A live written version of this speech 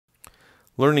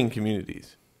Learning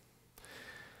communities.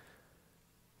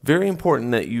 Very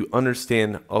important that you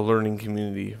understand a learning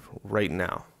community right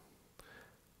now.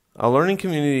 A learning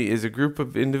community is a group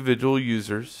of individual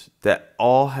users that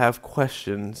all have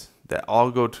questions that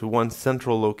all go to one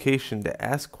central location to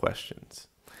ask questions.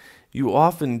 You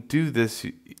often do this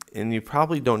and you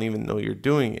probably don't even know you're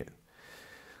doing it.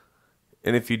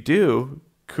 And if you do,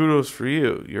 kudos for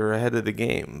you. You're ahead of the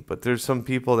game. But there's some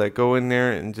people that go in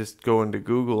there and just go into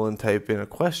Google and type in a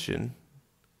question,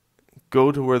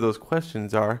 go to where those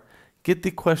questions are, get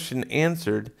the question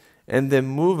answered, and then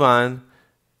move on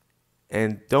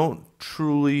and don't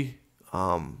truly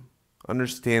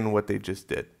understand what they just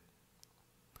did.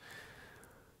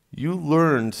 You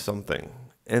learned something,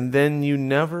 and then you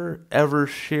never ever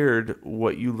shared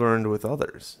what you learned with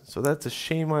others. So that's a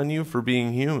shame on you for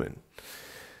being human.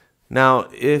 Now,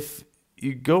 if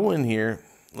you go in here,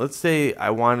 let's say I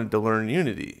wanted to learn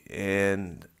Unity,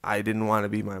 and I didn't want to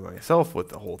be by myself with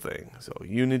the whole thing. So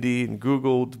Unity and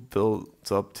Google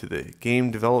builds up to the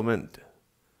game development.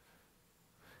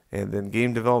 And then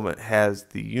game development has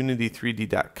the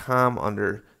unity3d.com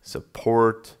under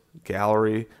support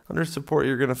gallery. Under support,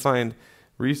 you're going to find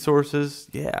resources.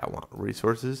 Yeah, I want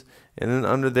resources. And then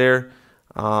under there,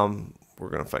 we're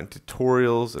going to find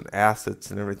tutorials and assets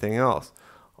and everything else.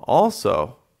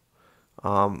 Also,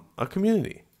 a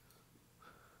community.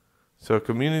 So a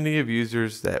community of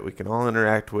users that we can all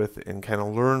interact with and kind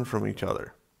of learn from each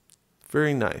other.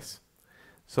 Very nice.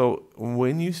 So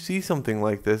when you see something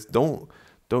like this, don't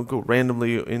go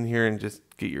randomly in here and just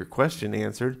get your question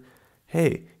answered.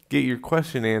 Hey, get your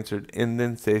question answered and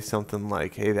then say something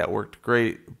like, hey, that worked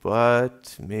great,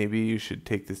 but maybe you should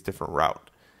take this different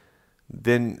route.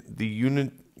 Then the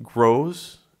unit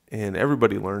grows and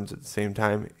everybody learns at the same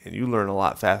time, and you learn a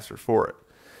lot faster for it.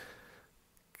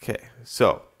 Okay,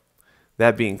 so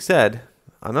that being said,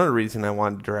 another reason I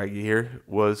wanted to drag you here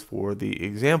was for the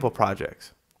example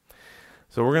projects.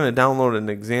 So we're going to download an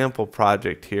example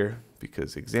project here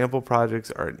because example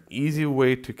projects are an easy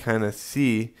way to kind of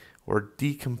see or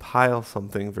decompile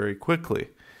something very quickly.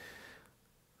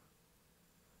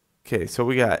 Okay, so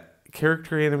we got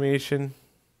character animation.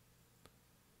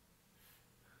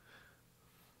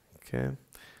 Okay,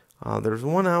 there's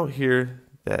one out here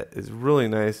that is really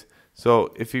nice.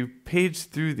 So if you page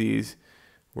through these,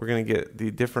 we're going to get the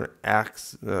different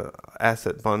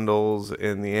asset bundles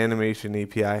and the animation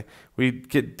API. We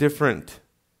get different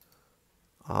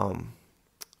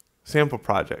sample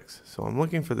projects. So I'm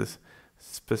looking for this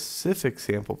specific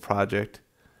sample project.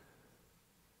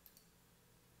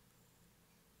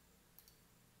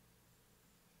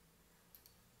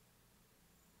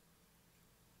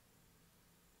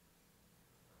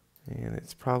 And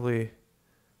it's probably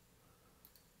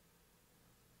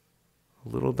a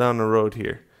little down the road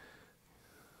here.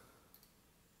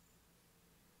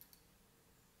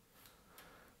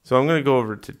 So I'm going to go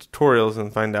over to tutorials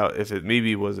and find out if it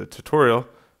maybe was a tutorial.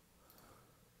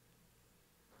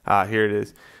 Here it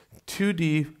is.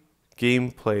 2D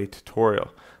gameplay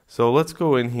tutorial. So let's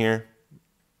go in here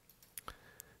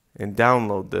and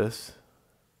download this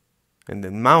and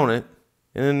then mount it.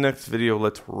 In the next video,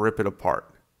 let's rip it apart.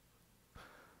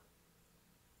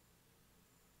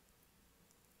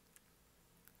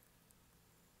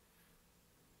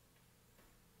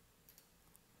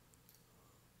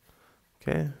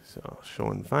 Okay, so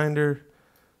show in Finder.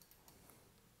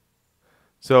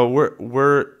 So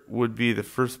where would be the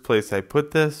first place I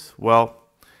put this? Well,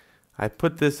 I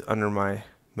put this under my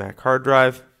Mac hard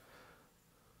drive,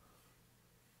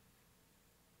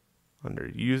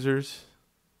 under users,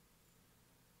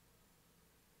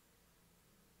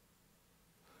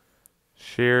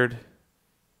 shared,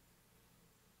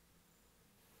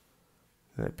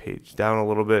 then I page down a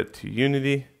little bit to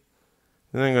Unity,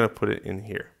 then I'm going to put it in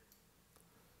here.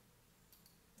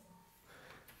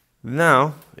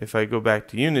 Now, if I go back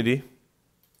to Unity,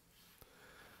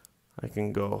 I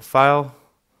can go File,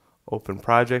 Open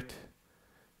Project,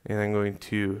 and I'm going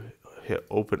to hit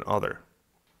Open Other.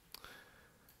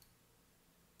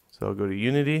 So I'll go to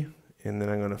Unity, and then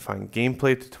I'm going to find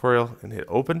Gameplay Tutorial and hit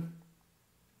Open.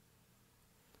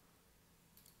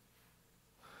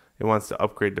 It wants to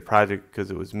upgrade the project because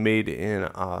it was made in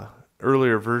an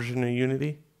earlier version of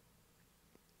Unity.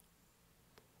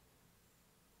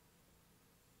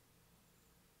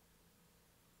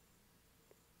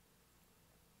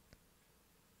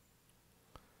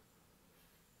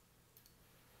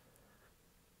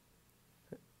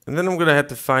 And then I'm going to have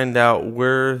to find out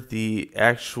where the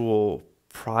actual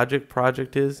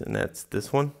project is, and that's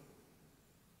this one.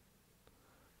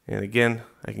 And again,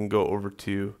 I can go over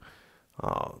to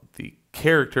the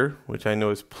character, which I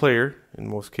know is player in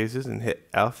most cases and hit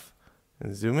F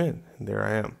and zoom in, and there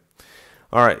I am.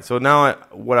 Alright, so now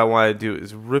what I want to do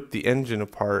is rip the engine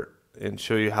apart and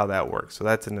show you how that works. So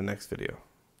that's in the next video.